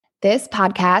This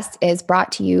podcast is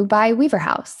brought to you by Weaver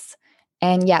House.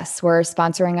 And yes, we're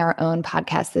sponsoring our own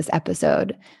podcast this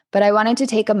episode, but I wanted to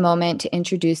take a moment to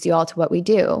introduce you all to what we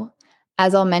do.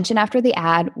 As I'll mention after the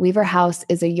ad, Weaver House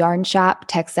is a yarn shop,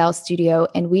 textile studio,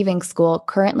 and weaving school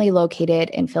currently located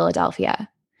in Philadelphia.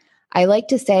 I like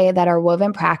to say that our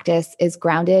woven practice is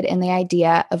grounded in the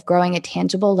idea of growing a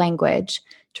tangible language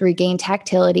to regain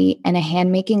tactility and a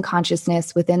handmaking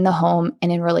consciousness within the home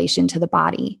and in relation to the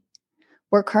body.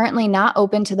 We're currently not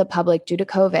open to the public due to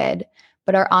COVID,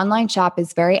 but our online shop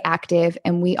is very active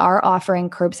and we are offering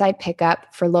curbside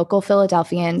pickup for local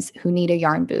Philadelphians who need a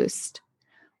yarn boost.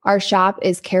 Our shop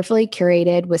is carefully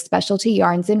curated with specialty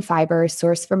yarns and fibers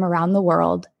sourced from around the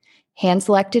world,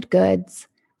 hand-selected goods,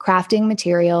 crafting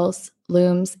materials,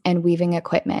 looms, and weaving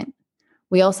equipment.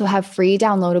 We also have free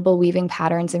downloadable weaving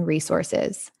patterns and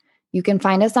resources. You can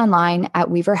find us online at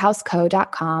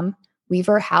weaverhouseco.com,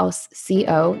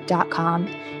 weaverhouseco.com,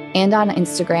 and on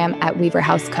Instagram at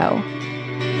weaverhouseco.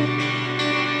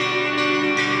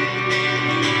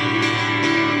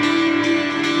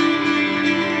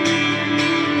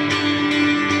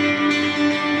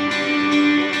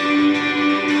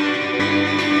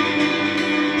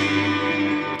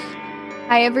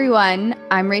 Hi, everyone.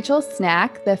 I'm Rachel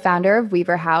Snack, the founder of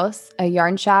Weaver House, a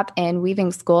yarn shop and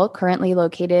weaving school currently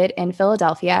located in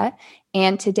Philadelphia.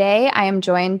 And today I am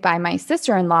joined by my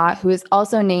sister-in-law, who is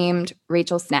also named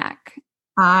Rachel Snack.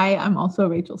 Hi, I'm also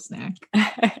Rachel Snack.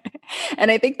 And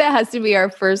I think that has to be our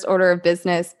first order of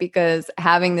business because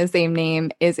having the same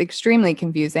name is extremely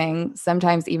confusing,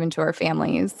 sometimes even to our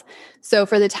families. So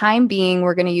for the time being,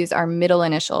 we're going to use our middle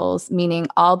initials, meaning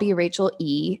I'll be Rachel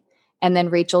E., and then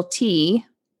Rachel T.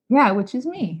 Yeah, which is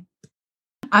me.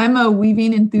 I'm a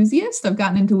weaving enthusiast. I've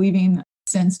gotten into weaving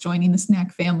since joining the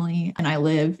Snack family, and I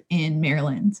live in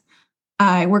Maryland.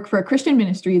 I work for a Christian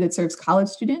ministry that serves college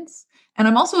students, and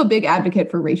I'm also a big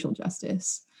advocate for racial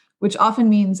justice, which often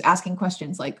means asking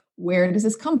questions like, where does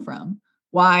this come from?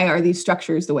 Why are these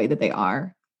structures the way that they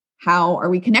are? How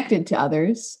are we connected to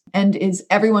others? And is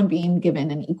everyone being given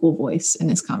an equal voice in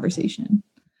this conversation?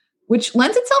 Which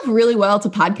lends itself really well to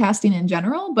podcasting in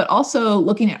general, but also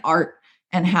looking at art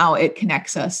and how it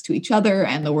connects us to each other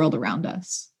and the world around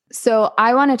us. So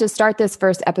I wanted to start this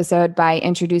first episode by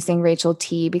introducing Rachel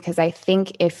T, because I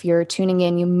think if you're tuning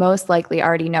in, you most likely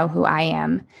already know who I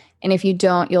am. And if you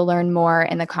don't, you'll learn more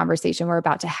in the conversation we're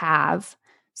about to have.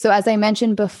 So as I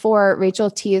mentioned before, Rachel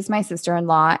T is my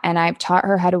sister-in-law, and I've taught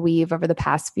her how to weave over the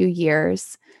past few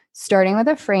years, starting with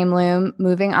a frame loom,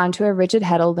 moving on to a rigid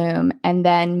heddle loom, and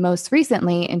then most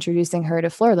recently introducing her to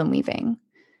floor loom weaving.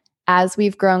 As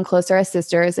we've grown closer as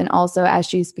sisters, and also as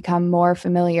she's become more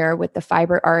familiar with the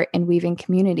fiber art and weaving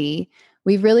community,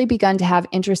 we've really begun to have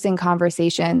interesting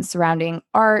conversations surrounding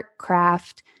art,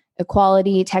 craft,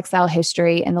 equality, textile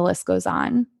history, and the list goes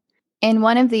on. In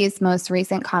one of these most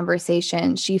recent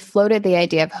conversations, she floated the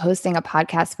idea of hosting a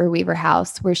podcast for Weaver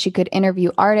House where she could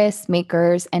interview artists,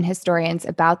 makers, and historians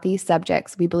about these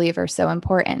subjects we believe are so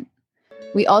important.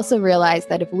 We also realized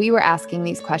that if we were asking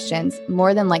these questions,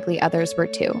 more than likely others were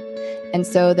too. And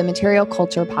so the Material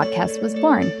Culture podcast was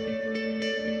born.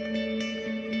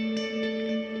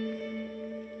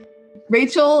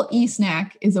 Rachel E.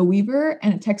 Snack is a weaver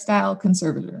and a textile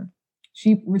conservator.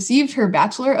 She received her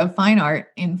Bachelor of Fine Art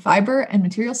in Fiber and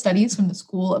Material Studies from the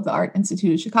School of the Art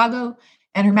Institute of Chicago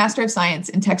and her Master of Science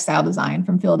in Textile Design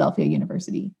from Philadelphia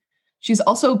University. She's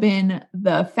also been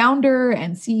the founder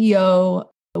and CEO,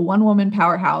 the one-woman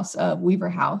powerhouse of Weaver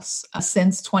House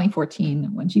since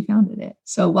 2014 when she founded it.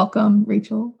 So welcome,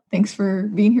 Rachel. Thanks for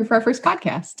being here for our first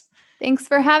podcast. Thanks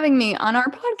for having me on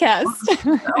our podcast.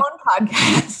 Our own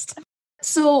podcast.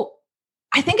 So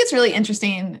I think it's really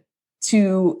interesting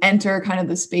to enter kind of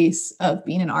the space of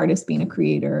being an artist, being a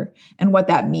creator, and what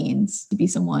that means to be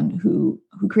someone who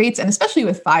creates, and especially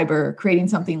with fiber, creating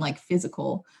something like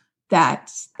physical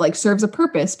that like serves a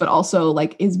purpose, but also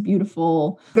like is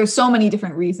beautiful. There's so many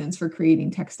different reasons for creating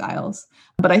textiles,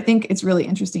 but I think it's really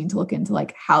interesting to look into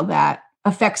like how that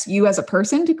affects you as a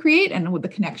person to create and with the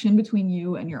connection between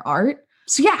you and your art.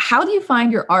 So yeah, how do you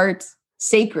find your art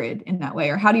sacred in that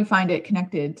way? Or how do you find it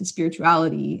connected to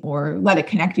spirituality or let it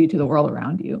connect you to the world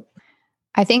around you?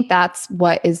 I think that's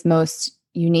what is most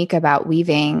unique about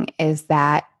weaving is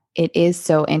that it is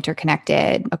so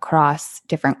interconnected across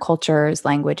different cultures,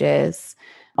 languages,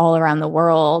 all around the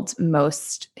world.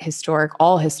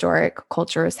 All historic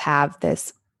cultures have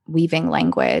this weaving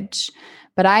language.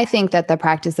 But I think that the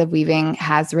practice of weaving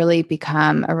has really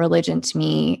become a religion to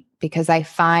me because I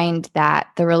find that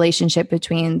the relationship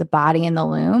between the body and the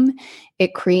loom,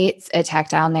 it creates a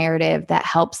tactile narrative that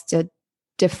helps to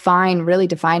really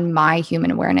define my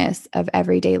human awareness of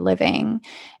everyday living.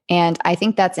 And I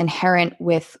think that's inherent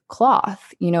with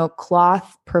cloth.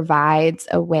 Cloth provides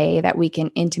a way that we can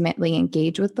intimately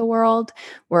engage with the world,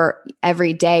 where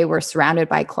every day we're surrounded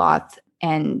by cloth,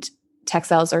 and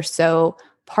textiles are so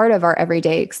part of our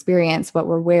everyday experience, what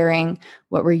we're wearing,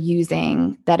 what we're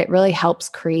using, that it really helps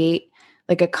create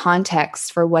like a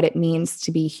context for what it means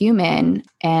to be human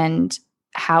and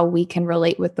how we can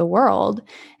relate with the world.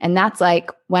 And that's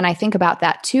like, when I think about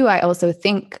that too, I also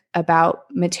think about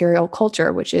material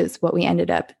culture, which is what we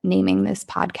ended up naming this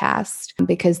podcast,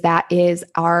 because that is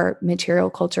our material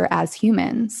culture as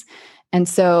humans. And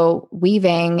so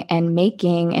weaving and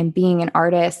making and being an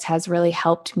artist has really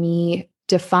helped me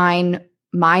define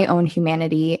my own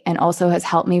humanity, and also has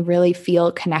helped me really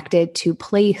feel connected to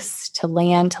place, to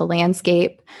land, to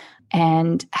landscape,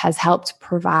 and has helped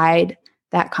provide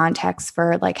that context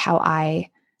for like how I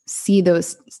see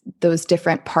those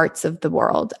different parts of the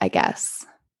world, I guess.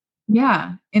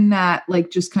 Yeah. In that, like,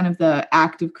 just kind of the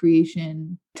act of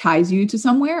creation ties you to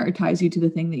somewhere, or ties you to the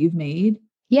thing that you've made.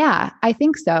 Yeah, I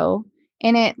think so.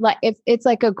 And it's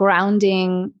like a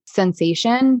grounding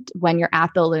sensation when you're at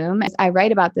the loom. I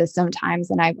write about this sometimes,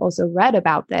 and I've also read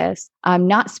about this,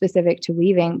 not specific to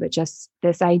weaving, but just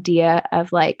this idea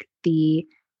of like the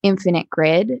infinite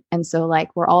grid. And so like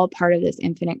we're all part of this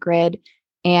infinite grid.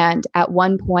 And at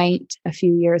one point, a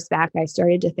few years back, I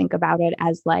started to think about it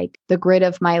as like the grid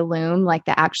of my loom, like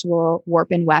the actual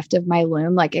warp and weft of my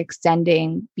loom, like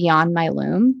extending beyond my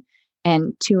loom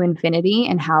and to infinity,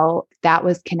 and how that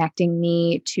was connecting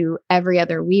me to every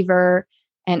other weaver.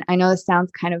 And I know this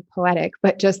sounds kind of poetic,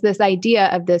 but just this idea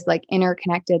of this like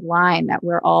interconnected line that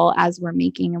we're all, as we're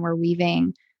making and we're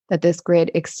weaving, that this grid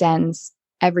extends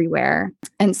everywhere.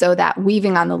 And so that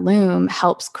weaving on the loom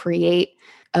helps create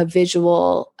a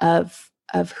visual of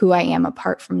who I am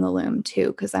apart from the loom too,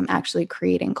 because I'm actually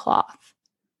creating cloth.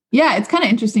 Yeah, it's kind of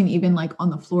interesting, even like on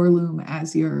the floor loom,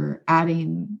 as you're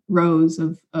adding rows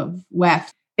of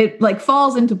weft, it like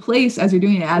falls into place as you're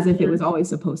doing it as if it was always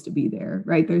supposed to be there,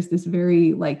 right? There's this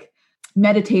very like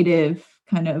meditative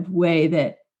kind of way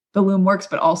that the loom works,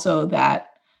 but also that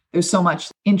there's so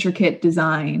much intricate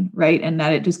design, right? And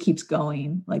that it just keeps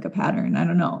going like a pattern. I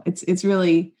don't know. It's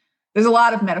really, there's a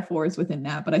lot of metaphors within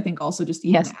that, but I think also just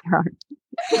even, yes, there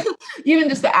are. Even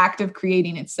just the act of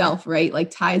creating itself, right?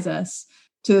 Like ties us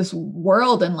to this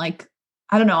world. And like,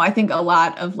 I don't know, I think a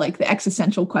lot of like the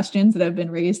existential questions that have been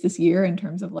raised this year in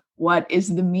terms of like, what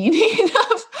is the meaning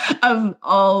of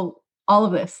all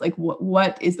of this? Like,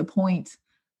 what is the point?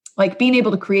 Like being able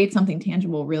to create something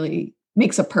tangible really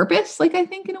makes a purpose, like I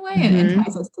think in a way, and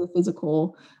ties us to the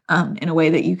physical in a way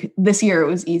that this year it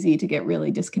was easy to get really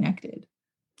disconnected.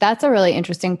 That's a really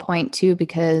interesting point too,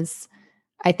 because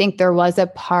I think there was a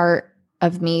part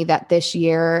of me that this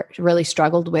year really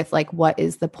struggled with, like, what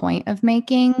is the point of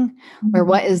making, or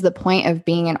what is the point of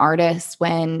being an artist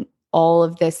when all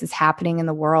of this is happening in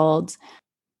the world?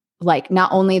 Like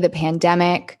not only the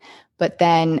pandemic, but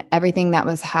then everything that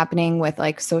was happening with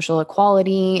like social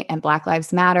equality and Black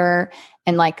Lives Matter,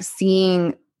 and like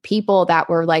seeing people that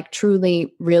were like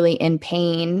truly really in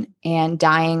pain and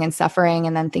dying and suffering,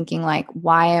 and then thinking like,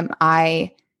 why am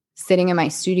I sitting in my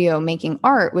studio making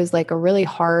art, was like a really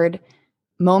hard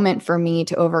moment for me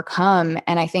to overcome.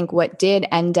 And I think what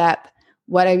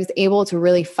I was able to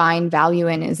really find value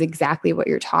in is exactly what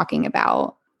you're talking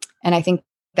about. And I think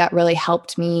that really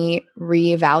helped me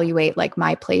reevaluate like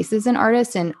my place as an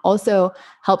artist, and also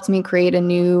helped me create a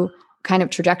new kind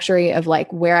of trajectory of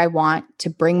like where I want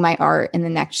to bring my art in the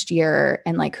next year,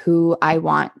 and like who I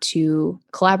want to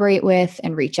collaborate with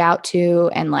and reach out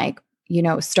to and like,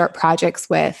 start projects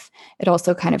with. It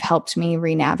also kind of helped me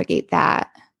re-navigate that.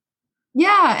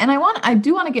 Yeah. And I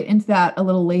do want to get into that a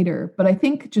little later, but I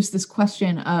think just this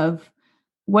question of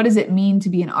what does it mean to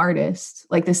be an artist?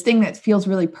 Like this thing that feels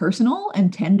really personal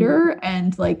and tender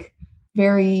and like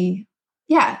very,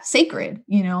 sacred,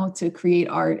 to create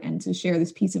art and to share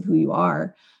this piece of who you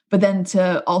are, but then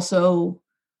to also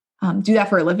do that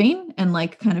for a living and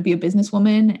like kind of be a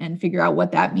businesswoman and figure out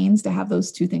what that means to have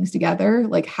those two things together.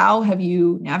 Like, how have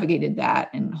you navigated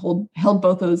that and held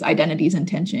both those identities in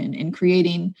tension in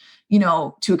creating,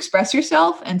 to express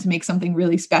yourself and to make something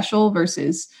really special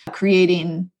versus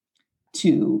creating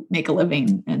to make a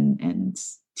living and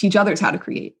teach others how to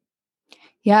create?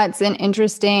 Yeah, it's an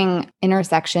interesting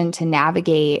intersection to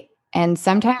navigate. And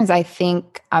sometimes I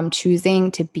think I'm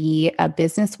choosing to be a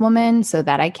businesswoman so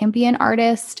that I can be an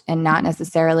artist, and not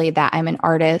necessarily that I'm an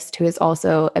artist who is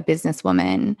also a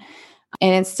businesswoman.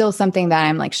 And it's still something that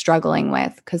I'm like struggling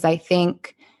with, because I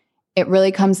think it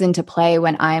really comes into play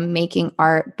when I'm making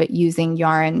art, but using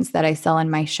yarns that I sell in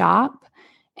my shop.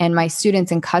 And my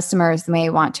students and customers may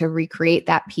want to recreate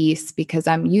that piece because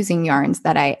I'm using yarns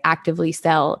that I actively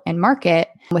sell and market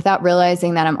without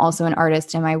realizing that I'm also an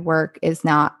artist and my work is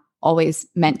not always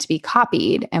meant to be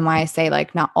copied. And why I say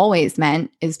like not always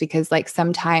meant is because like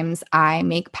sometimes I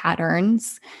make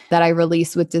patterns that I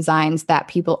release with designs that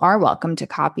people are welcome to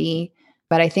copy.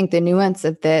 But I think the nuance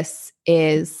of this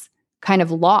is kind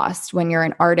of lost when you're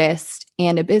an artist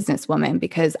and a businesswoman,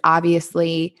 because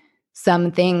obviously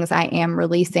some things I am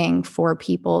releasing for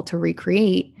people to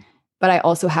recreate, but I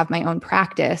also have my own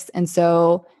practice. And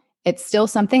so it's still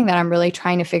something that I'm really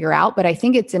trying to figure out, but I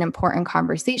think it's an important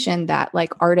conversation that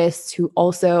like artists who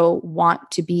also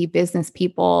want to be business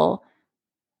people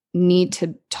need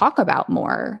to talk about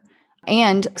more.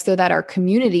 And so that our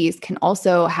communities can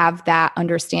also have that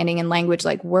understanding and language,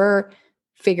 like we're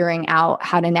figuring out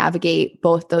how to navigate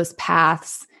both those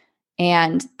paths,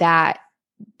 and that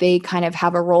they kind of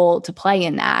have a role to play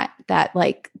in that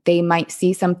like they might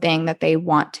see something that they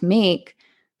want to make,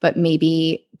 but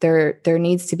maybe there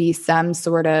needs to be some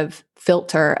sort of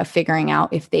filter of figuring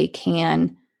out if they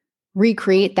can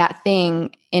recreate that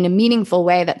thing in a meaningful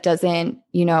way that doesn't,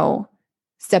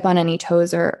 step on any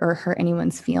toes or hurt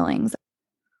anyone's feelings.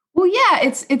 Well, yeah,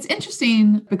 it's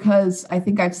interesting because I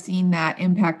think I've seen that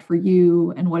impact for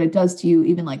you and what it does to you,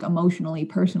 even like emotionally,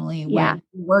 personally, when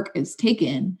work is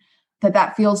taken,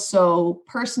 that feels so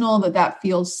personal, that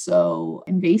feels so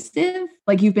invasive,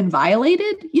 like you've been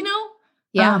violated,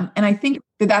 Yeah. And I think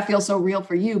that feels so real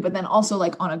for you. But then also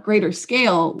like on a greater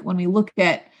scale, when we look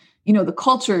at, the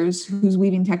cultures whose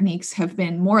weaving techniques have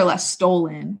been more or less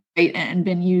stolen, right, and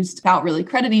been used without really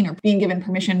crediting or being given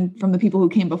permission from the people who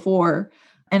came before,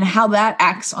 and how that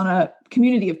acts on a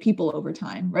community of people over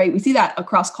time, right? We see that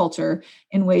across culture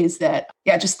in ways that,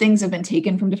 just things have been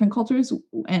taken from different cultures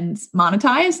and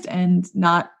monetized, and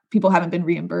people haven't been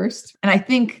reimbursed. And I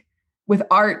think with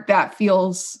art, that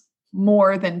feels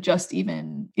more than just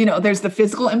even, there's the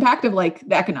physical impact of like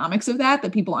the economics of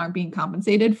that people aren't being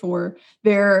compensated for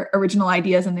their original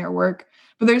ideas and their work.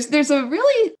 But there's a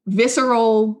really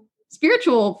visceral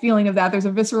spiritual feeling of that. There's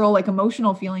a visceral, like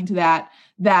emotional feeling to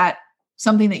that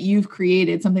something that you've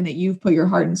created, something that you've put your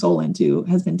heart and soul into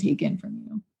has been taken from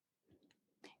you.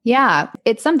 Yeah,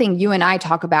 it's something you and I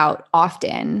talk about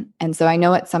often. And so I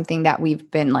know it's something that we've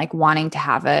been like wanting to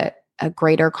have a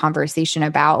greater conversation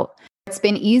about. It's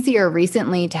been easier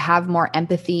recently to have more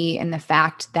empathy in the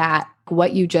fact that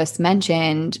what you just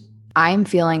mentioned, I'm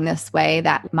feeling this way,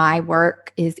 that my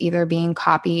work is either being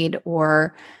copied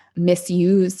or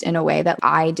misused in a way that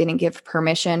I didn't give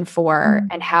permission for,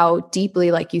 and how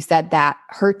deeply, like you said, that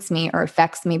hurts me or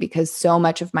affects me because so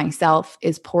much of myself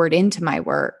is poured into my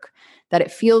work that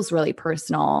it feels really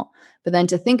personal. But then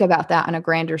to think about that on a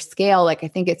grander scale, like I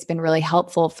think it's been really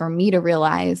helpful for me to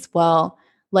realize, well,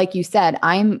 like you said,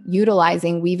 I'm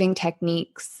utilizing weaving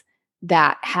techniques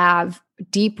that have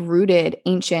deep-rooted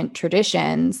ancient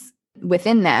traditions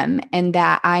within them, and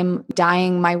that I'm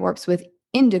dyeing my warps with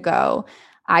indigo.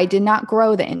 I did not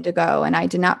grow the indigo and I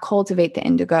did not cultivate the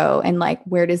indigo. And like,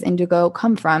 where does indigo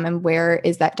come from? And where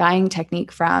is that dyeing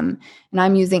technique from? And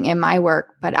I'm using in my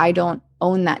work, but I don't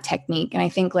own that technique. And I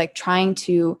think like trying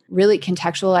to really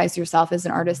contextualize yourself as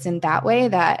an artist in that way,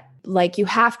 that like you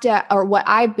have to, or what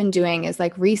I've been doing is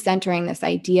like recentering this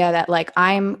idea that like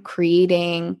I'm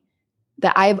creating,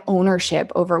 that I have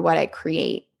ownership over what I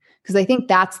create. Because I think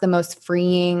that's the most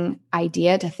freeing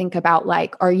idea to think about,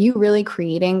 like, are you really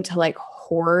creating to like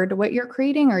hoard what you're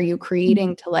creating? Or are you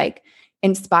creating to like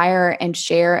inspire and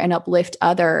share and uplift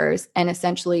others, and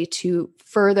essentially to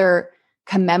further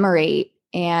commemorate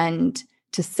and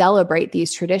to celebrate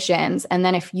these traditions? And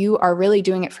then if you are really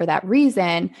doing it for that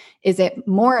reason, is it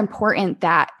more important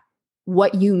that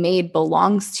what you made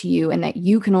belongs to you and that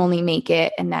you can only make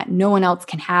it and that no one else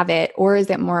can have it? Or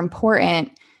is it more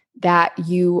important that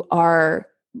you are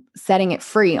setting it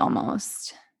free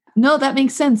almost? No, that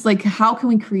makes sense. Like, how can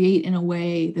we create in a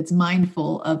way that's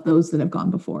mindful of those that have gone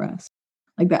before us?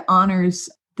 Like that honors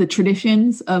the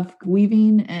traditions of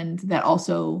weaving, and that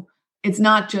also it's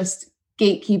not just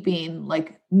gatekeeping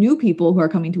like new people who are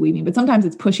coming to weaving, but sometimes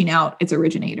it's pushing out its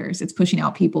originators. It's pushing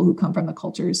out people who come from the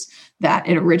cultures that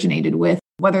it originated with,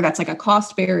 whether that's like a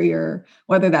cost barrier,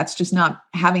 whether that's just not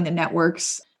having the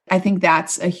networks. I think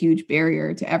that's a huge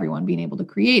barrier to everyone being able to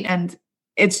create. And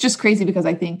it's just crazy because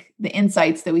I think the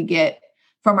insights that we get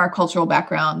from our cultural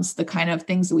backgrounds, the kind of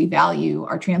things that we value,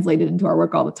 are translated into our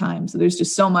work all the time. So there's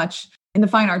just so much in the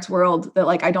fine arts world that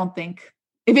like, I don't think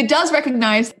if it does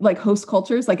recognize like host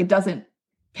cultures, like it doesn't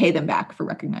pay them back for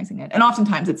recognizing it. And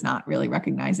oftentimes it's not really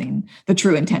recognizing the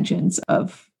true intentions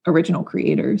of original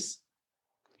creators.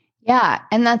 Yeah.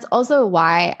 And that's also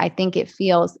why I think it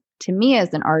feels to me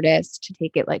as an artist, to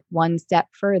take it like one step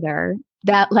further,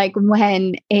 that like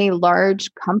when a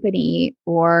large company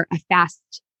or a fast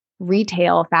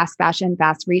fashion,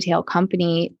 fast retail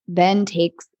company then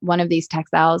takes one of these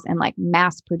textiles and like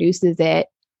mass produces it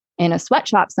in a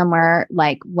sweatshop somewhere,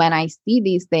 like when I see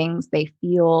these things, they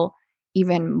feel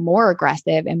even more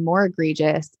aggressive and more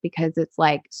egregious because it's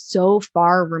like so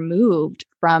far removed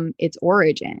from its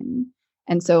origin.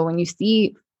 And so when you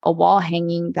see a wall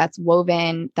hanging that's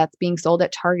woven, that's being sold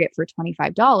at Target for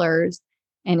 $25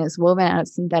 and is woven out of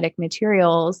synthetic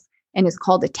materials and is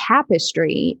called a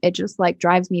tapestry, it just like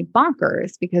drives me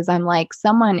bonkers because I'm like,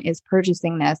 someone is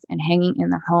purchasing this and hanging in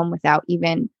their home without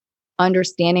even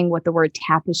understanding what the word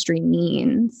tapestry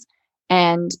means.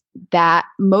 And that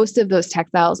most of those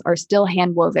textiles are still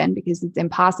hand woven because it's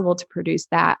impossible to produce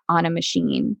that on a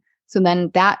machine. So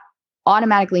then that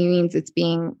automatically means it's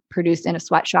being produced in a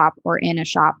sweatshop or in a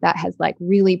shop that has like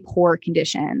really poor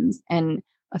conditions in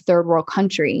a third world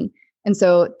country. And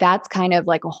so that's kind of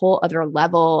like a whole other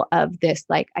level of this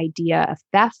like idea of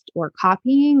theft or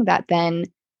copying that then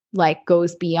like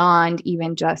goes beyond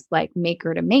even just like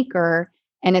maker to maker.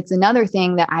 And it's another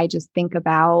thing that I just think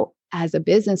about as a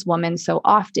businesswoman so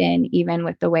often, even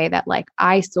with the way that like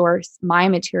I source my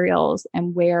materials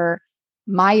and where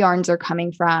my yarns are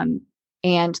coming from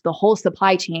and the whole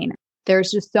supply chain. There's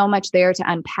just so much there to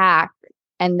unpack.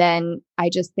 And then I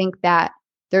just think that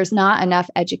there's not enough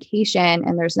education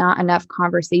and there's not enough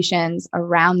conversations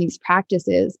around these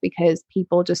practices because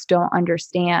people just don't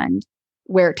understand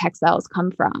where textiles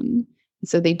come from.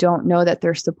 So they don't know that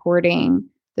they're supporting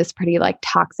this pretty like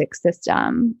toxic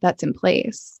system that's in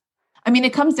place. I mean,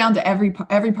 it comes down to every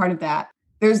part of that.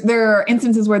 There are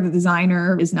instances where the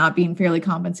designer is not being fairly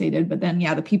compensated, but then,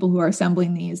 the people who are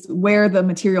assembling these, where the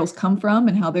materials come from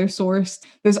and how they're sourced.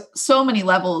 There's so many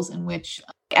levels in which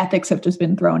ethics have just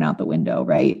been thrown out the window,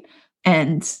 right?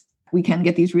 And we can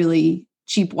get these really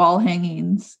cheap wall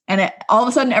hangings and all of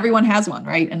a sudden everyone has one,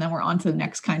 right? And then we're on to the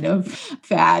next kind of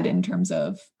fad in terms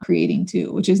of creating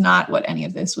too, which is not what any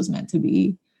of this was meant to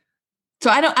be. So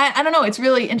I don't know. It's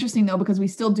really interesting though, because we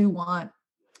still do want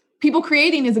people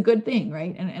creating is a good thing,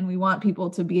 right? And we want people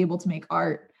to be able to make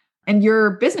art. And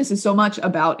your business is so much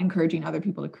about encouraging other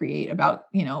people to create, about,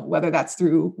 whether that's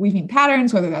through weaving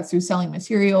patterns, whether that's through selling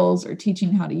materials or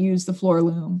teaching how to use the floor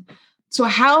loom. So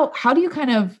how do you kind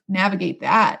of navigate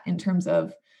that in terms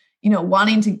of,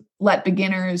 wanting to let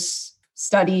beginners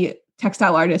study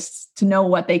textile artists to know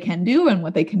what they can do and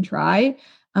what they can try,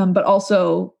 but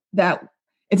also that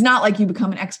it's not like you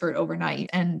become an expert overnight.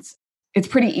 And it's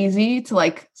pretty easy to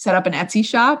like set up an Etsy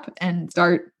shop and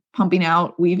start pumping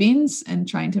out weavings and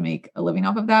trying to make a living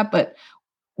off of that. But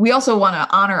we also want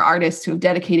to honor artists who have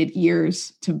dedicated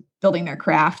years to building their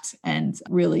craft and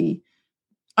really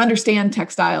understand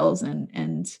textiles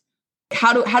and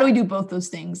how do we do both those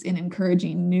things in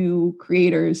encouraging new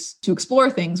creators to explore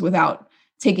things without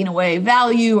taking away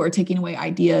value or taking away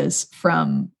ideas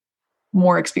from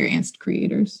more experienced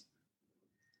creators?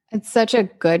 It's such a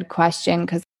good question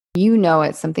because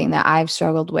it's something that I've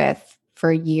struggled with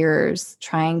for years,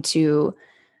 trying to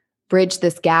bridge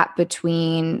this gap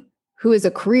between who is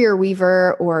a career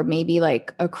weaver or maybe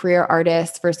like a career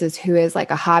artist versus who is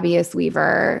like a hobbyist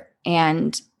weaver,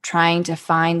 and trying to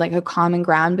find like a common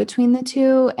ground between the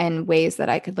two and ways that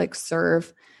I could like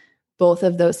serve both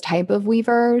of those type of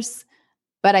weavers.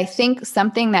 But I think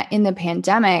something that in the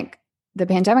pandemic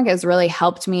has really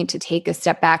helped me to take a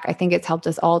step back. I think it's helped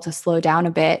us all to slow down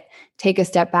a bit, take a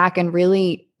step back and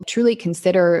really truly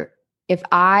consider if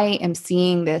I am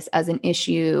seeing this as an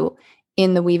issue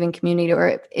in the weaving community,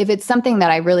 or if it's something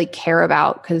that I really care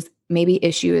about, because maybe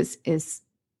issue is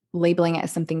labeling it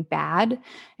as something bad.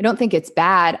 I don't think it's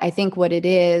bad. I think what it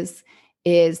is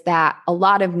that a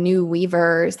lot of new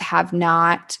weavers have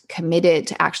not committed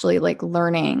to actually like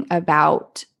learning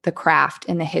about the craft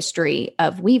and the history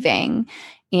of weaving.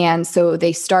 And so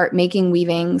they start making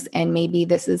weavings, and maybe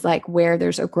this is like where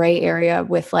there's a gray area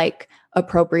with like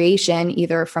appropriation,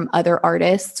 either from other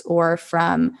artists or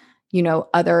from,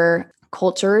 other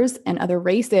cultures and other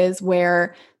races,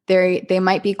 where they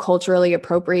might be culturally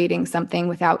appropriating something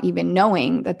without even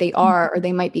knowing that they are, or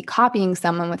they might be copying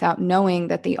someone without knowing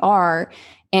that they are.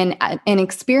 And an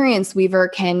experienced weaver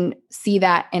can see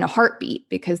that in a heartbeat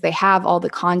because they have all the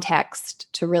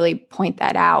context to really point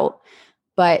that out.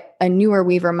 But a newer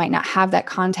weaver might not have that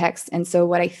context. And so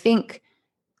what I think,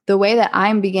 the way that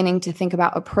I'm beginning to think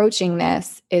about approaching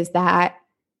this is that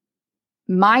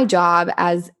my job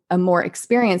as a more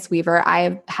experienced weaver,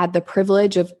 I've had the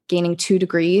privilege of gaining 2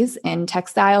 degrees in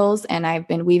textiles, and I've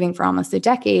been weaving for almost a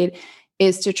decade,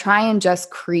 is to try and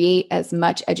just create as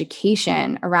much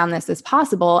education around this as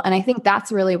possible. And I think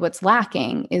that's really what's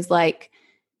lacking, is like,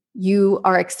 you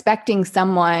are expecting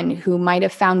someone who might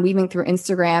have found weaving through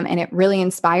Instagram and it really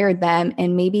inspired them,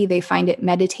 and maybe they find it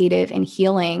meditative and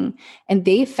healing, and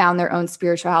they've found their own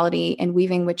spirituality in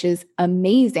weaving, which is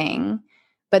amazing.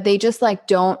 But they just like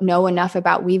don't know enough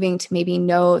about weaving to maybe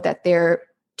know that they're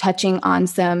touching on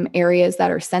some areas that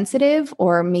are sensitive,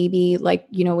 or maybe like,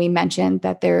 we mentioned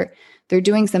that they're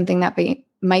doing something that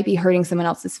might be hurting someone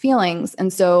else's feelings.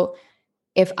 And so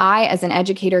if I, as an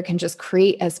educator, can just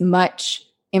create as much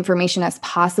information as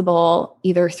possible,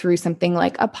 either through something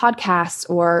like a podcast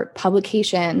or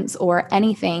publications or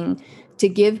anything, to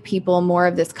give people more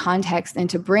of this context and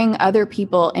to bring other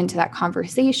people into that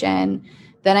conversation,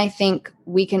 then I think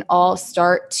we can all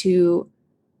start to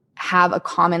have a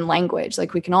common language.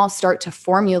 Like, we can all start to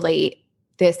formulate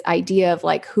this idea of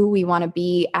like who we want to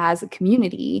be as a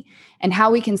community and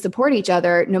how we can support each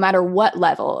other no matter what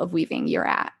level of weaving you're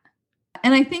at.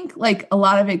 And I think like a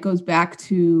lot of it goes back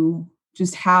to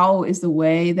just how is the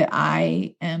way that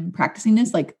I am practicing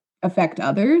this like affect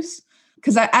others?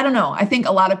 Because I don't know. I think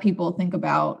a lot of people think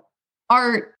about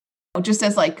art just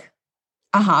as like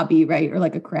a hobby, right? Or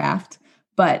like a craft,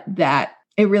 but that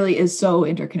it really is so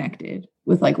interconnected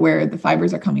with like where the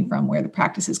fibers are coming from, where the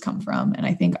practices come from. And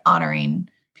I think honoring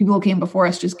people who came before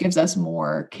us just gives us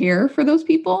more care for those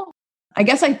people. I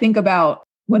guess I think about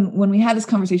when we had this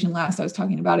conversation last, I was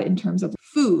talking about it in terms of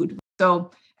food.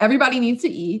 So everybody needs to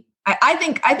eat. I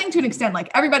think to an extent, like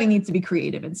everybody needs to be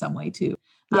creative in some way too.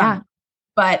 Yeah.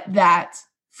 But that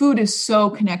food is so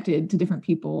connected to different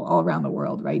people all around the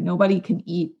world, right? Nobody can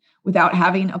eat without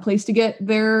having a place to get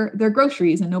their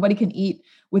groceries, and nobody can eat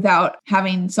without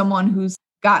having someone who's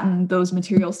gotten those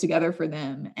materials together for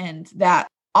them. And that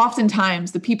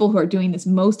oftentimes the people who are doing this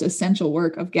most essential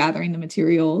work of gathering the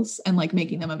materials and like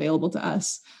making them available to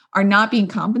us are not being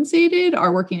compensated,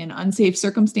 are working in unsafe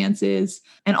circumstances.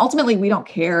 And ultimately, we don't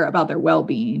care about their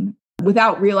well-being,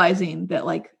 without realizing that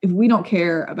like, if we don't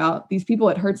care about these people,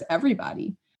 it hurts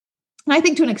everybody. And I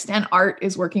think to an extent, art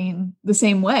is working the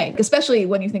same way, especially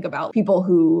when you think about people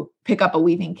who pick up a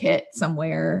weaving kit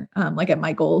somewhere, like at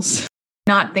Michael's,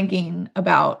 not thinking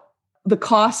about the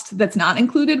cost that's not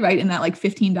included, right, in that like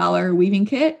 $15 weaving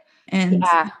kit. And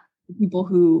people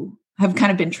who have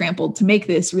kind of been trampled to make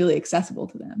this really accessible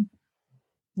to them.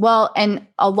 Well, and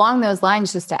along those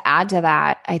lines, just to add to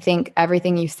that, I think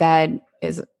everything you said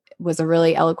was a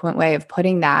really eloquent way of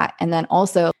putting that. And then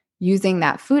also using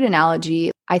that food analogy,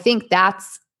 I think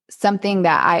that's something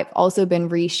that I've also been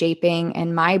reshaping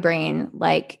in my brain.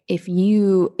 Like if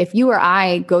you or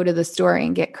I go to the store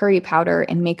and get curry powder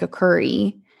and make a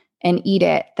curry and eat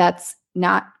it, that's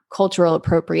not cultural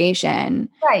appropriation.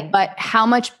 Right. But how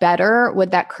much better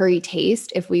would that curry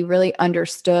taste if we really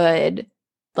understood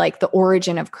like the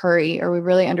origin of curry, or we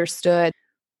really understood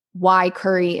why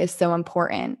curry is so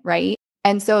important, right?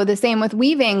 And so the same with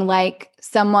weaving, like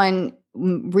someone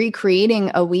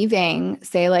recreating a weaving,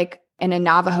 say like in a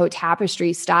Navajo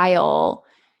tapestry style,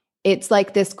 it's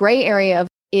like this gray area of,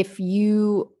 if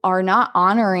you are not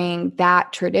honoring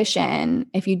that tradition,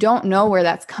 if you don't know where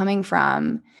that's coming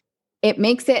from, it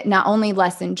makes it not only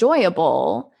less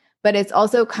enjoyable, but it's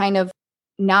also kind of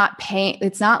not paying.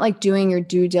 It's not like doing your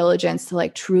due diligence to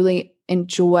like truly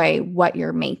enjoy what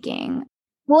you're making.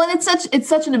 Well, and it's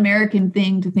such an American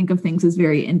thing to think of things as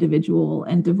very individual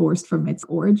and divorced from its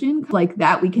origin. Like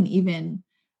that we can even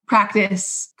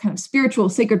practice kind of spiritual,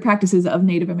 sacred practices of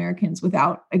Native Americans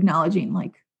without acknowledging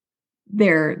like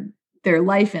their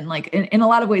life, and like in a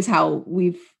lot of ways how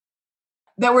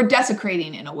that we're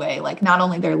desecrating in a way, like not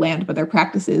only their land, but their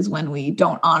practices, when we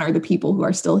don't honor the people who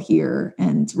are still here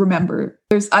and remember.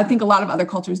 I think a lot of other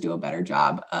cultures do a better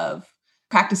job of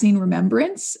practicing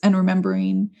remembrance and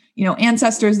remembering,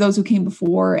 ancestors, those who came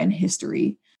before, and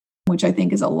history, which I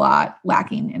think is a lot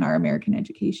lacking in our American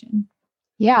education.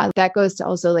 Yeah, that goes to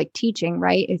also like teaching,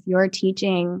 right? If you're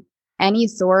teaching any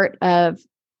sort of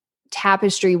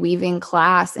tapestry weaving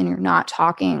class and you're not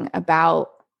talking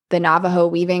about the Navajo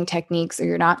weaving techniques, or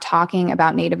you're not talking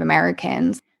about Native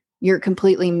Americans, you're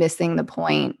completely missing the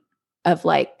point of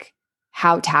like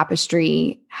how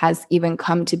tapestry has even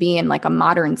come to be in like a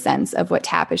modern sense of what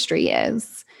tapestry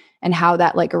is, and how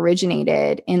that like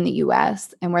originated in the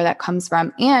US and where that comes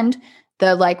from, and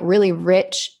the like really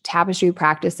rich tapestry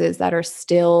practices that are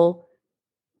still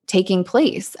taking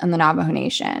place in the Navajo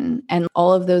Nation, and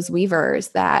all of those weavers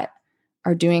that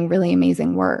are doing really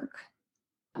amazing work.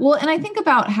 Well, and I think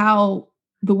about how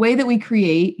the way that we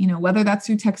create, whether that's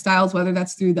through textiles, whether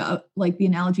that's through the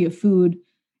analogy of food,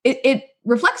 it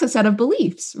reflects a set of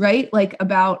beliefs, right? Like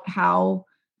about how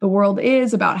the world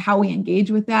is, about how we engage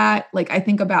with that. Like I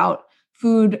think about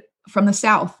food from the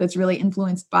South that's really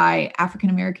influenced by African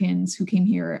Americans who came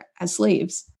here as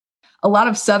slaves. A lot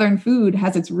of Southern food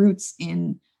has its roots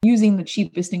in using the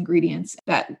cheapest ingredients,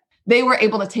 that they were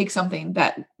able to take something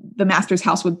that the master's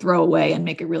house would throw away and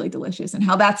make it really delicious, and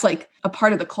how that's like a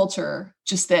part of the culture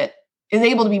just that is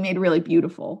able to be made really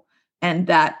beautiful. And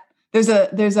that there's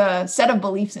a set of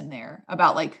beliefs in there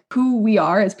about like who we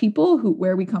are as people,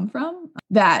 where we come from,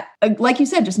 that, like you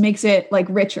said, just makes it like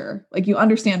richer. Like you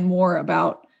understand more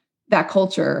about that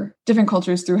culture, different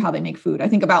cultures, through how they make food. I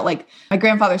think about like my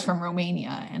grandfather's from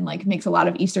Romania and like makes a lot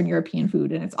of Eastern European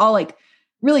food. And it's all like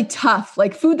really tough,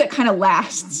 like food that kind of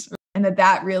lasts. And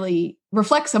that really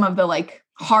reflects some of the like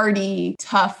hardy,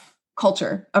 tough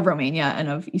culture of Romania and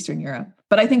of Eastern Europe.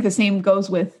 But I think the same goes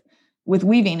with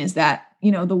weaving, is that,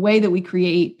 the way that we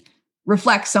create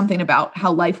reflects something about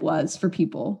how life was for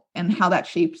people and how that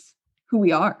shapes who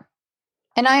we are.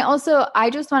 And I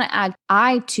just want to add,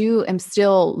 I too am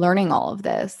still learning all of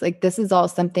this. Like this is all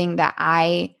something that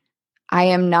I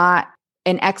am not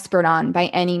an expert on by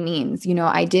any means.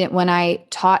 When I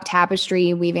taught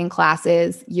tapestry weaving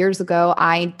classes years ago,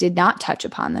 I did not touch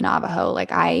upon the Navajo.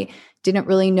 Like I didn't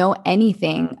really know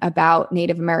anything about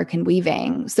Native American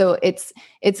weaving. So it's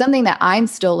something that I'm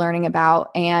still learning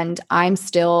about, and I'm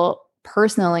still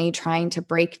personally trying to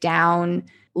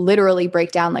literally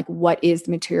break down like what is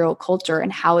material culture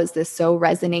and how is this so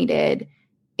resonated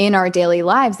in our daily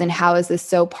lives, and how is this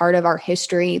so part of our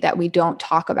history that we don't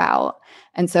talk about.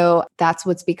 And so that's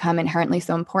what's become inherently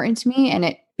so important to me. And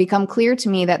it become clear to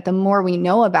me that the more we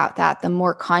know about that, the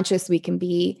more conscious we can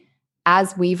be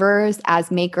as weavers, as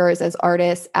makers, as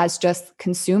artists, as just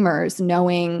consumers,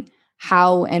 knowing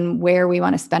how and where we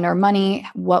want to spend our money,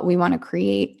 what we want to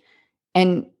create,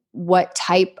 and what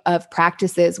type of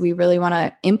practices we really want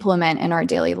to implement in our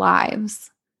daily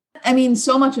lives. I mean,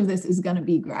 so much of this is going to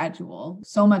be gradual.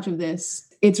 So much of this,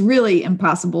 it's really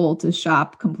impossible to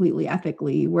shop completely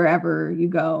ethically wherever you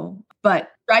go,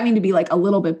 but striving to be like a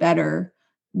little bit better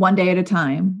one day at a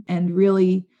time, and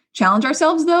really challenge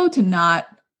ourselves though to not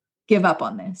give up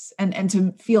on this, and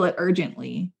to feel it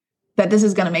urgently that this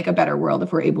is going to make a better world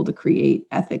if we're able to create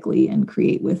ethically and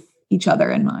create with each other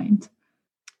in mind.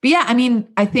 But yeah, I mean,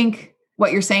 I think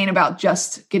what you're saying about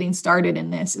just getting started in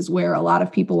this is where a lot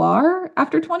of people are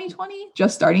after 2020,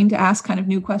 just starting to ask kind of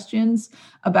new questions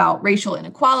about racial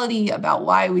inequality, about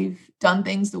why we've done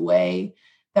things the way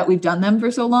that we've done them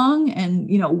for so long, and,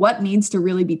 what needs to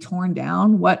really be torn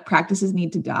down, what practices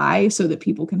need to die so that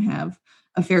people can have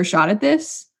a fair shot at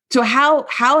this. So how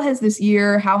has this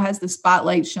year, how has the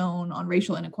spotlight shown on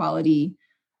racial inequality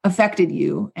affected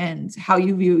you, and how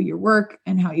you view your work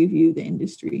and how you view the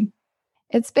industry?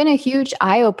 It's been a huge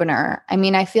eye-opener. I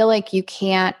mean, I feel like you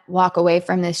can't walk away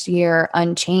from this year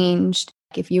unchanged.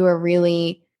 If you are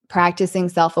really practicing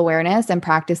self-awareness and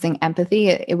practicing empathy,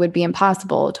 it would be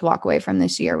impossible to walk away from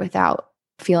this year without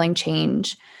feeling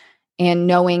change and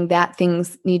knowing that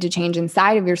things need to change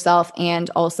inside of yourself and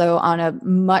also on a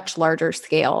much larger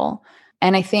scale.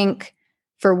 And I think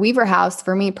for Weaver House,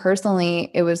 for me personally,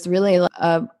 it was really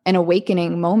an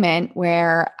awakening moment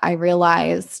where I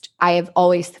realized I have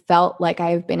always felt like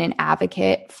I've been an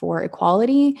advocate for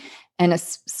equality, and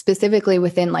specifically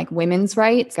within like women's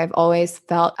rights. I've always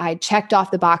felt I checked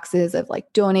off the boxes of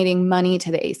like donating money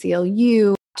to the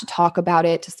ACLU, to talk about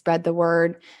it, to spread the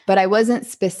word, but I wasn't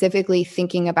specifically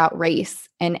thinking about race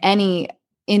and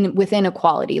within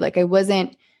equality. Like I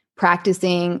wasn't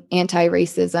practicing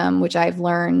anti-racism, which I've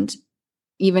learned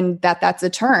even that's a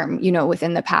term,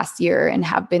 within the past year, and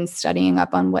have been studying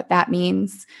up on what that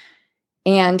means.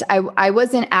 And I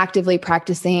wasn't actively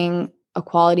practicing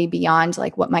equality beyond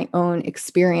like what my own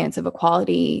experience of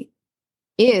equality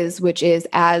is, which is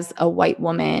as a white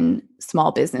woman,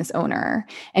 small business owner.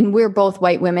 And we're both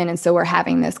white women. And so we're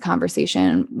having this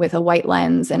conversation with a white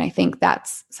lens. And I think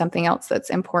that's something else that's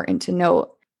important to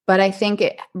note. But I think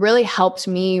it really helped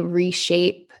me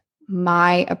reshape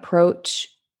my approach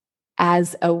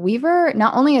as a weaver,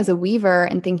 not only as a weaver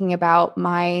and thinking about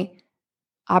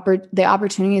the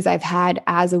opportunities I've had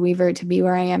as a weaver to be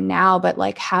where I am now, but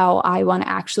like how I want to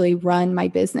actually run my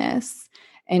business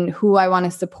and who I want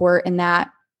to support in that,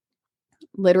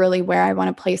 literally where I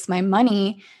want to place my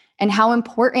money and how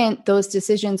important those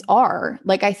decisions are.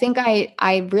 Like, I think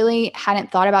I really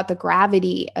hadn't thought about the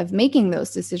gravity of making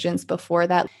those decisions before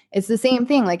that. It's the same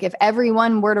thing. Like if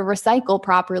everyone were to recycle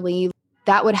properly,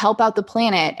 that would help out the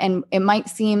planet. And it might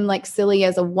seem like silly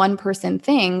as a one person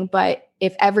thing, but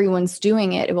if everyone's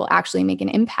doing it, it will actually make an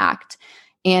impact.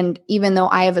 And even though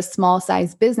I have a small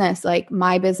size business, like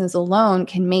my business alone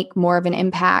can make more of an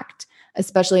impact,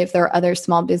 especially if there are other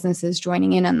small businesses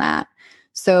joining in on that.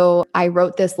 So I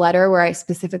wrote this letter where I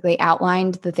specifically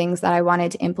outlined the things that I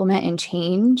wanted to implement and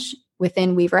change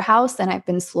within Weaver House. And I've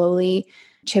been slowly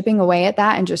chipping away at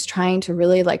that and just trying to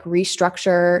really like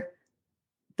restructure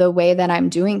the way that I'm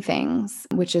doing things,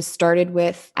 which has started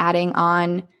with adding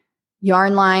on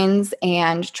yarn lines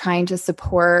and trying to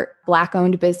support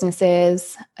Black-owned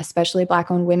businesses, especially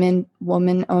Black-owned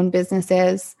woman-owned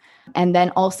businesses. And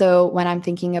then also when I'm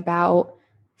thinking about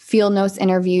field notes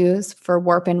interviews for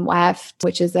Warp and Weft,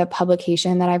 which is a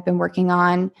publication that I've been working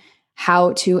on,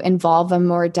 how to involve a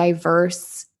more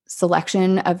diverse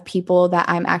selection of people that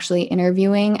I'm actually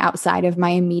interviewing outside of my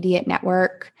immediate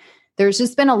network. There's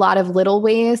just been a lot of little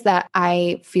ways that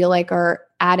I feel like are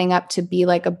adding up to be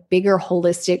like a bigger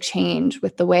holistic change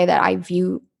with the way that I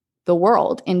view the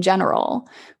world in general,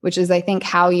 which is, I think,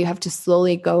 how you have to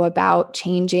slowly go about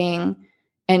changing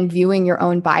and viewing your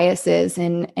own biases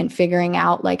and figuring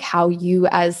out like how you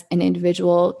as an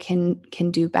individual can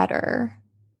do better.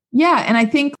 Yeah. And I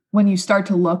think when you start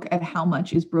to look at how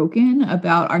much is broken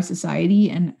about our society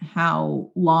and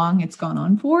how long it's gone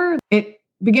on for, it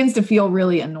begins to feel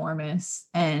really enormous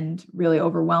and really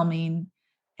overwhelming.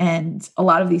 And a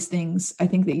lot of these things I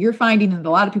think that you're finding and a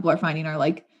lot of people are finding are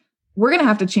like, we're going to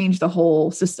have to change the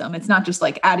whole system. It's not just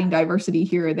like adding diversity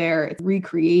here or there. It's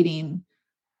recreating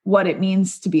what it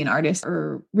means to be an artist,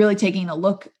 or really taking a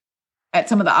look at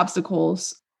some of the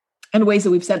obstacles and ways that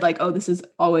we've said like, oh, this is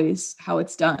always how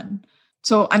it's done.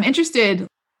 So I'm interested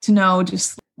to know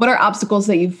just what are obstacles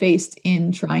that you've faced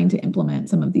in trying to implement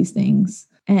some of these things,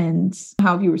 and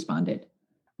how have you responded?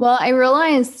 Well, I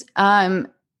realized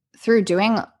through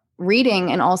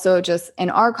reading and also just in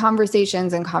our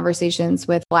conversations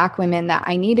with Black women that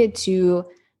I needed to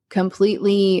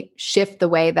completely shift the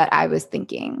way that I was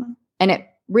thinking. And it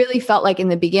really felt like in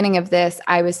the beginning of this,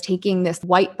 I was taking this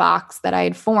white box that I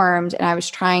had formed and I was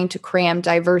trying to cram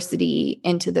diversity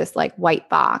into this like white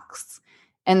box.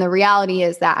 And the reality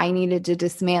is that I needed to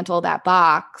dismantle that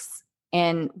box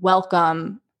and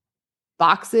welcome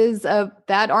boxes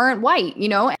that aren't white, you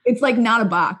know? It's like not a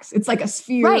box. It's like a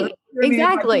sphere. Right.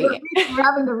 Exactly. We're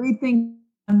having to rethink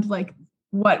like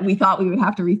what we thought we would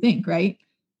have to rethink, right?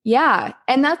 Yeah.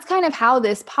 And that's kind of how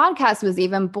this podcast was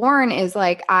even born, is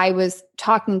like I was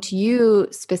talking to you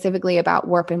specifically about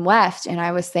Warp and Weft. And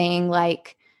I was saying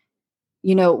like,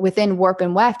 you know, within Warp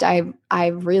and Weft,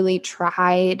 I've really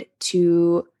tried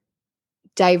to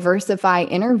diversify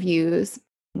interviews,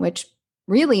 which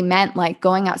really meant like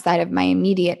going outside of my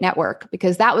immediate network,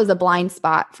 because that was a blind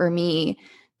spot for me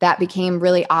that became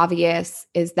really obvious,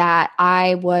 is that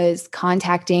I was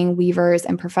contacting weavers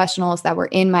and professionals that were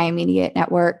in my immediate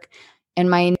network, and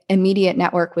my immediate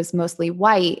network was mostly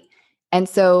white. And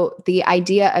so the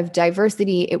idea of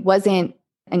diversity, it wasn't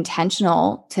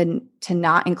intentional to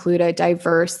not include a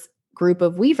diverse group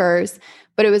of weavers,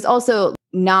 but it was also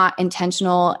not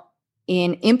intentional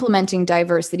in implementing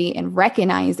diversity and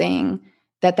recognizing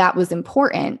that was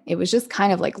important. It was just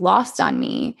kind of like lost on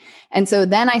me. And so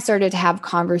then I started to have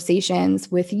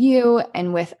conversations with you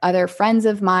and with other friends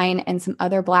of mine and some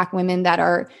other Black women that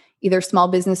are either small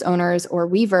business owners or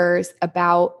weavers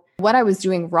about what I was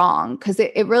doing wrong. Because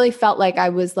it really felt like I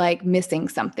was like missing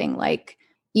something. Like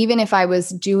even if I was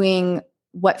doing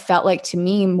what felt like to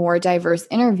me more diverse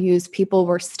interviews, people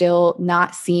were still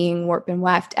not seeing Warp and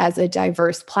Weft as a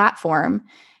diverse platform.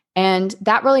 And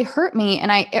that really hurt me.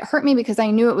 And it hurt me because I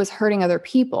knew it was hurting other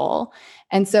people.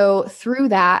 And so through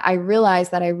that, I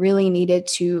realized that I really needed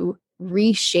to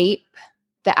reshape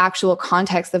the actual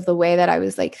context of the way that I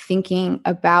was like thinking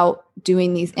about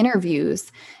doing these interviews.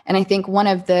 And I think one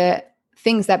of the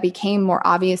things that became more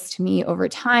obvious to me over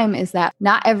time is that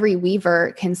not every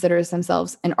weaver considers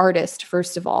themselves an artist,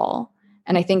 first of all.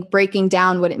 And I think breaking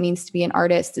down what it means to be an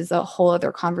artist is a whole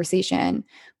other conversation.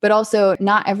 But also,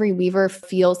 not every weaver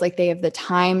feels like they have the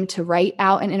time to write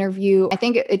out an interview. I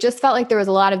think it just felt like there was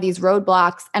a lot of these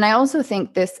roadblocks. And I also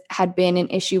think this had been an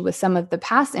issue with some of the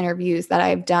past interviews that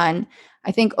I've done.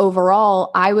 I think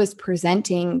overall, I was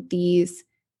presenting these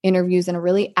interviews in a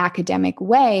really academic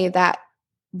way that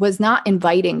was not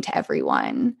inviting to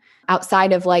everyone.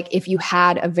 Outside of like, if you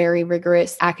had a very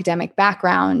rigorous academic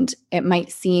background, it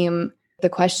might seem the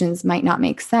questions might not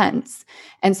make sense.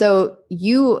 And so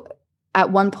you at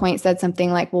one point said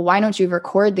something like, well, why don't you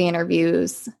record the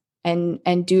interviews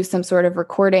and do some sort of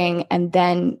recording and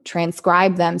then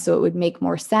transcribe them so it would make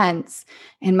more sense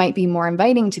and might be more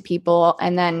inviting to people.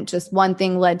 And then just one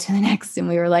thing led to the next. And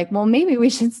we were like, well, maybe we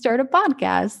should start a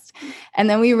podcast. And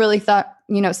then we really thought,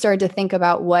 started to think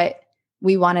about what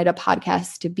we wanted a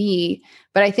podcast to be.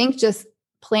 But I think just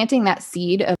planting that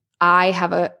seed of I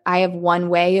have one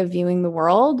way of viewing the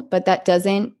world, but that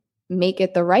doesn't make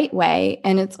it the right way.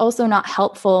 And it's also not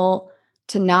helpful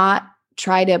to not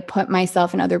try to put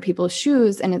myself in other people's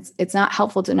shoes. And it's not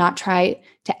helpful to not try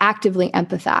to actively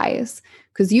empathize,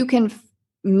 because you can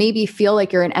maybe feel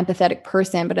like you're an empathetic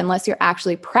person, but unless you're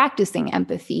actually practicing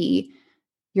empathy,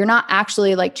 you're not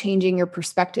actually like changing your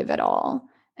perspective at all.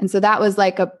 And so that was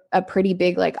like a pretty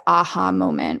big like aha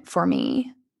moment for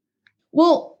me.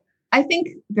 Well, I think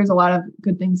there's a lot of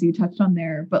good things you touched on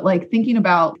there, but like thinking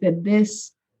about that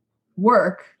this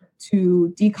work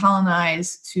to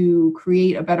decolonize, to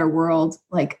create a better world,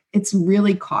 like it's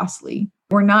really costly.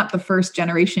 We're not the first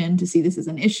generation to see this as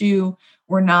an issue.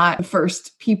 We're not the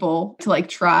first people to like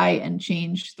try and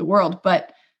change the world,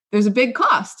 but there's a big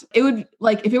cost. It would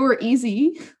like, if it were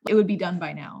easy, it would be done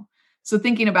by now. So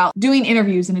thinking about doing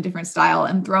interviews in a different style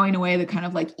and throwing away the kind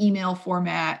of like email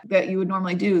format that you would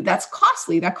normally do, that's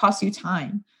costly. That costs you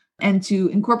time. And to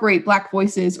incorporate Black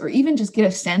voices, or even just get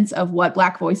a sense of what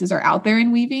Black voices are out there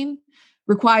in weaving,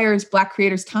 requires Black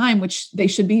creators time, which they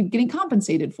should be getting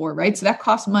compensated for, right? So that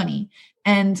costs money.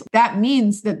 And that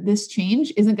means that this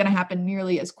change isn't going to happen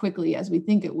nearly as quickly as we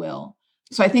think it will.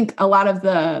 So I think a lot of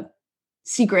the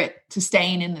secret to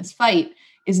staying in this fight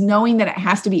is knowing that it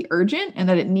has to be urgent and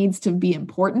that it needs to be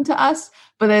important to us,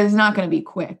 but that it's not going to be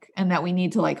quick, and that we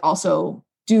need to like also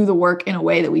do the work in a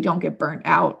way that we don't get burnt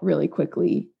out really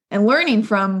quickly. And learning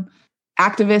from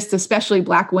activists, especially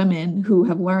Black women who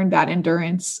have learned that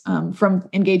endurance from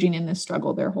engaging in this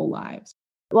struggle their whole lives.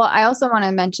 Well, I also want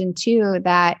to mention too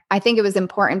that I think it was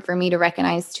important for me to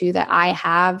recognize too that I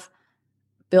have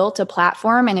built a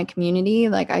platform and a community.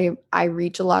 Like I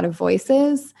reach a lot of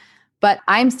voices, but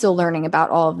I'm still learning about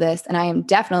all of this. And I am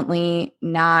definitely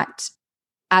not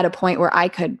at a point where I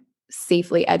could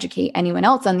safely educate anyone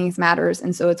else on these matters.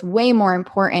 And so it's way more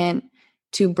important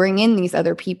to bring in these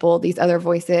other people, these other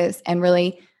voices, and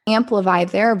really amplify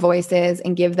their voices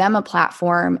and give them a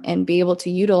platform and be able to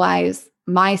utilize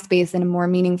my space in a more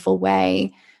meaningful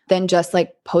way than just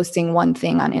like posting one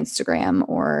thing on Instagram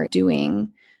or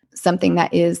doing something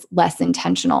that is less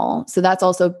intentional. So that's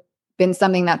also been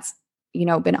something that's,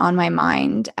 been on my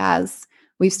mind as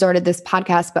we've started this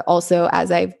podcast, but also as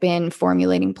I've been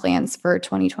formulating plans for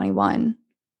 2021.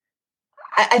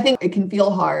 I think it can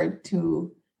feel hard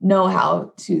to know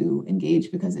how to engage,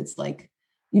 because it's like,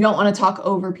 you don't want to talk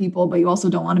over people, but you also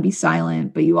don't want to be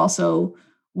silent, but you also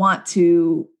want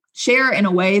to share in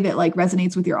a way that like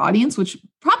resonates with your audience, which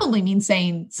probably means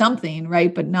saying something,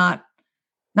 right? But not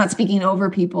speaking over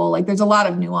people. Like there's a lot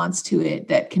of nuance to it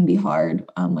that can be hard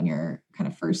when you're kind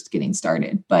of first getting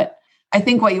started. But I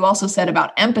think what you also said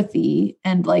about empathy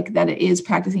and like that it is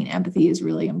practicing empathy is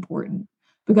really important,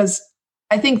 because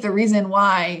I think the reason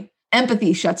why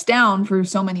empathy shuts down for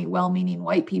so many well-meaning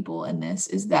white people in this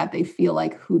is that they feel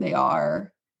like who they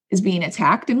are is being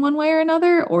attacked in one way or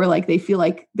another, or like they feel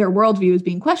like their worldview is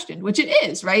being questioned, which it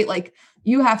is, right? Like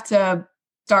you have to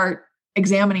start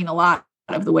examining a lot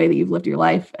of the way that you've lived your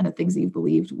life and the things that you've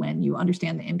believed when you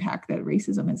understand the impact that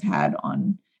racism has had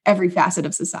on every facet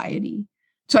of society.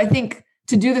 So I think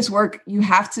to do this work, you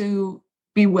have to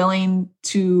be willing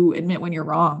to admit when you're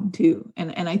wrong too.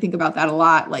 And I think about that a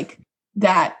lot, like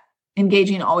that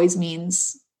engaging always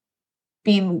means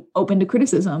being open to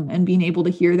criticism and being able to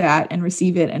hear that and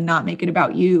receive it and not make it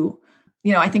about you.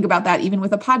 I think about that even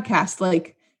with a podcast,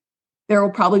 like there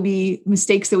will probably be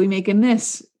mistakes that we make in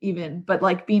this even, but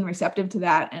like being receptive to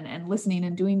that and listening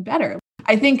and doing better.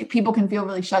 I think people can feel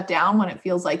really shut down when it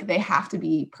feels like they have to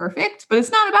be perfect, but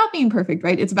it's not about being perfect,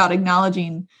 right? It's about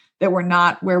acknowledging that we're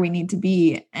not where we need to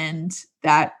be and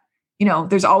that,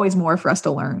 there's always more for us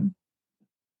to learn.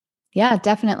 Yeah,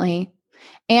 definitely.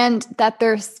 And that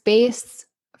there's space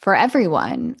for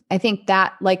everyone. I think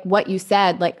that like what you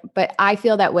said, but I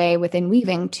feel that way within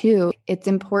weaving too. It's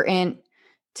important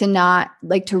to not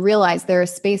like to realize there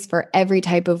is space for every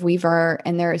type of weaver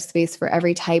and there is space for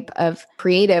every type of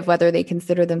creative, whether they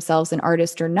consider themselves an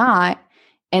artist or not.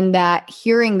 And that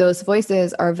hearing those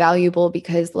voices are valuable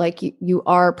because like you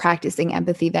are practicing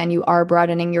empathy, then you are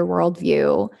broadening your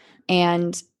worldview.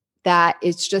 And that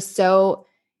it's just so,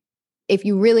 if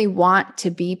you really want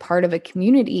to be part of a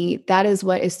community, that is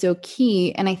what is so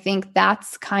key. And I think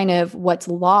that's kind of what's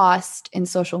lost in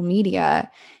social media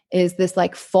is this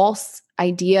like false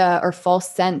idea or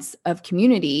false sense of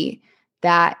community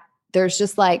that there's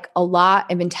just like a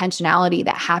lot of intentionality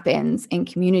that happens in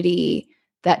community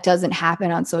that doesn't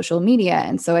happen on social media.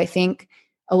 And so I think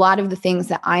a lot of the things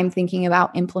that I'm thinking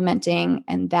about implementing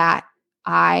and that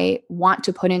I want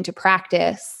to put into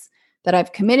practice that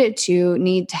I've committed to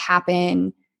need to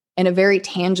happen in a very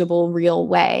tangible, real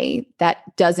way that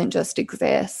doesn't just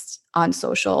exist on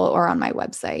social or on my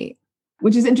website.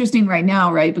 Which is interesting right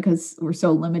now, right? Because we're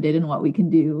so limited in what we can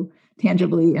do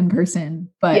tangibly in person.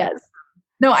 But yes.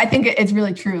 No, I think it's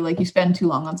really true. Like you spend too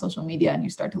long on social media and you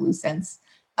start to lose sense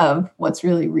of what's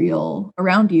really real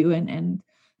around you and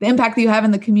the impact that you have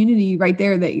in the community right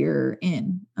there that you're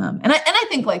in. And I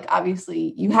think like,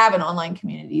 obviously you have an online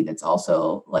community that's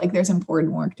also like, there's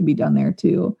important work to be done there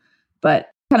too, but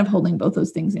kind of holding both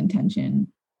those things in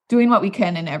tension, doing what we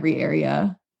can in every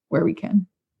area where we can.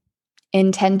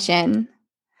 Intention.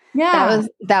 Yeah.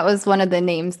 That was one of the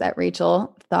names that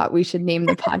Rachel thought we should name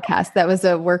the podcast. That was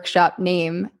a workshop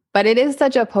name, but it is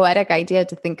such a poetic idea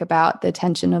to think about the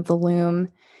tension of the loom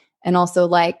and also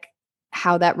like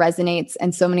how that resonates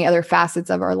in so many other facets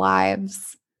of our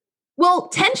lives. Well,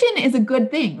 tension is a good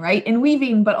thing, right? In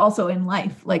weaving, but also in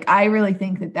life. Like, I really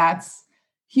think that that's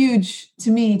huge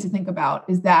to me to think about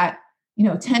is that, you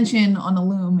know, tension on the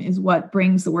loom is what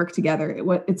brings the work together.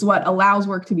 It's what allows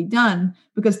work to be done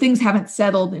because things haven't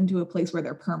settled into a place where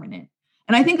they're permanent.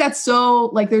 And I think that's so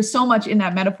like, there's so much in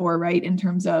that metaphor, right? In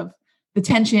terms of the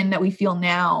tension that we feel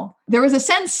now. There was a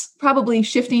sense probably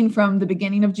shifting from the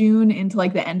beginning of June into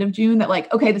like the end of June that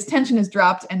like, okay, this tension has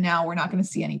dropped and now we're not going to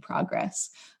see any progress.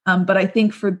 But I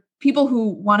think for people who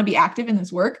want to be active in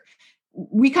this work,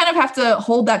 we kind of have to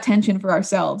hold that tension for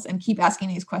ourselves and keep asking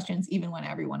these questions even when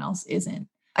everyone else isn't.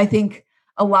 I think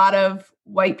a lot of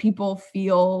white people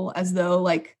feel as though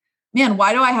like, man,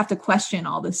 why do I have to question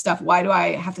all this stuff? Why do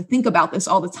I have to think about this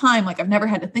all the time? Like I've never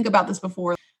had to think about this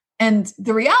before. And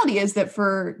the reality is that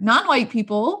for non-white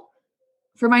people,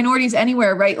 for minorities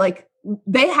anywhere, right? Like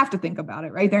they have to think about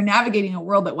it, right? They're navigating a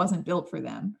world that wasn't built for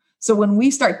them. So when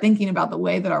we start thinking about the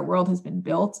way that our world has been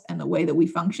built and the way that we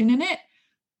function in it,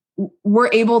 we're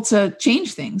able to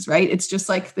change things, right? It's just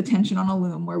like the tension on a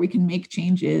loom where we can make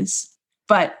changes,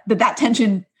 but that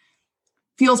tension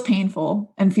feels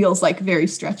painful and feels like very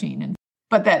stretching.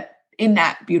 But that in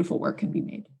that beautiful work can be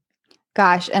made.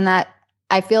 Gosh. And that,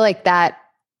 I feel like that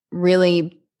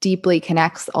really deeply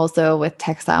connects also with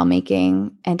textile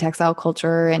making and textile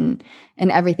culture and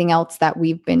everything else that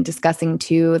we've been discussing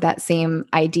too. That same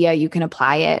idea, you can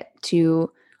apply it to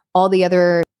all the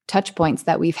other touch points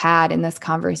that we've had in this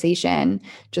conversation,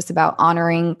 just about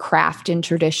honoring craft and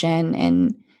tradition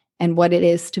and what it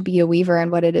is to be a weaver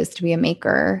and what it is to be a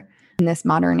maker in this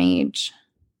modern age.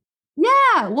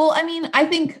 Yeah. Well, I mean, I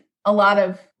think a lot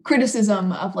of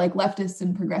criticism of like leftists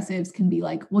and progressives can be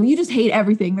like, well, you just hate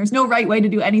everything. There's no right way to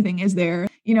do anything, is there?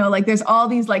 You know, like there's all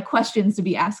these like questions to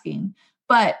be asking.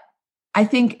 But I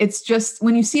think it's just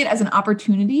when you see it as an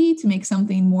opportunity to make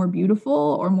something more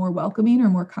beautiful or more welcoming or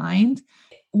more kind,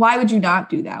 why would you not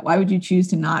do that? Why would you choose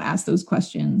to not ask those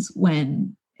questions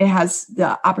when it has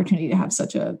the opportunity to have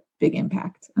such a big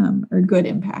impact or good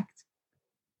impact?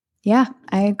 Yeah,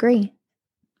 I agree.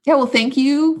 Yeah, well, thank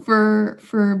you for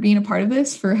being a part of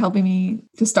this, for helping me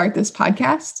to start this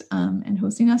podcast and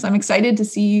hosting us. I'm excited to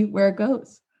see where it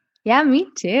goes. Yeah, me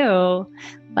too.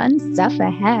 Fun stuff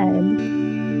ahead.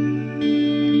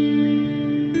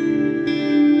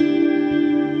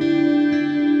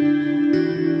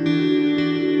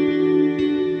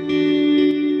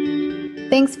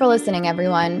 Thanks for listening,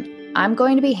 everyone. I'm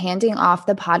going to be handing off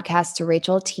the podcast to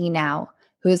Rachel T now,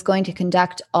 who is going to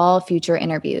conduct all future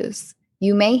interviews.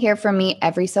 You may hear from me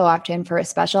every so often for a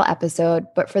special episode,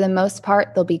 but for the most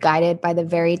part, they'll be guided by the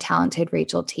very talented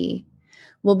Rachel T.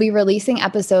 We'll be releasing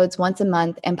episodes once a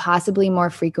month and possibly more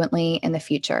frequently in the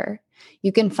future.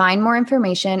 You can find more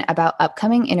information about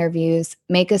upcoming interviews,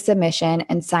 make a submission,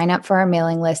 and sign up for our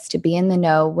mailing list to be in the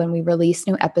know when we release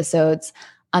new episodes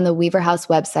on the Weaver House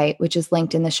website, which is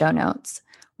linked in the show notes.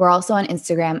 We're also on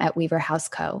Instagram at Weaver House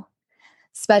Co.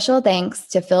 Special thanks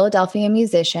to Philadelphia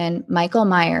musician Michael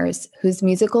Myers, whose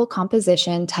musical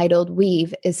composition titled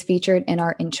Weave is featured in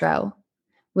our intro.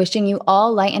 Wishing you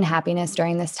all light and happiness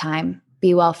during this time.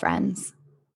 Be well, friends.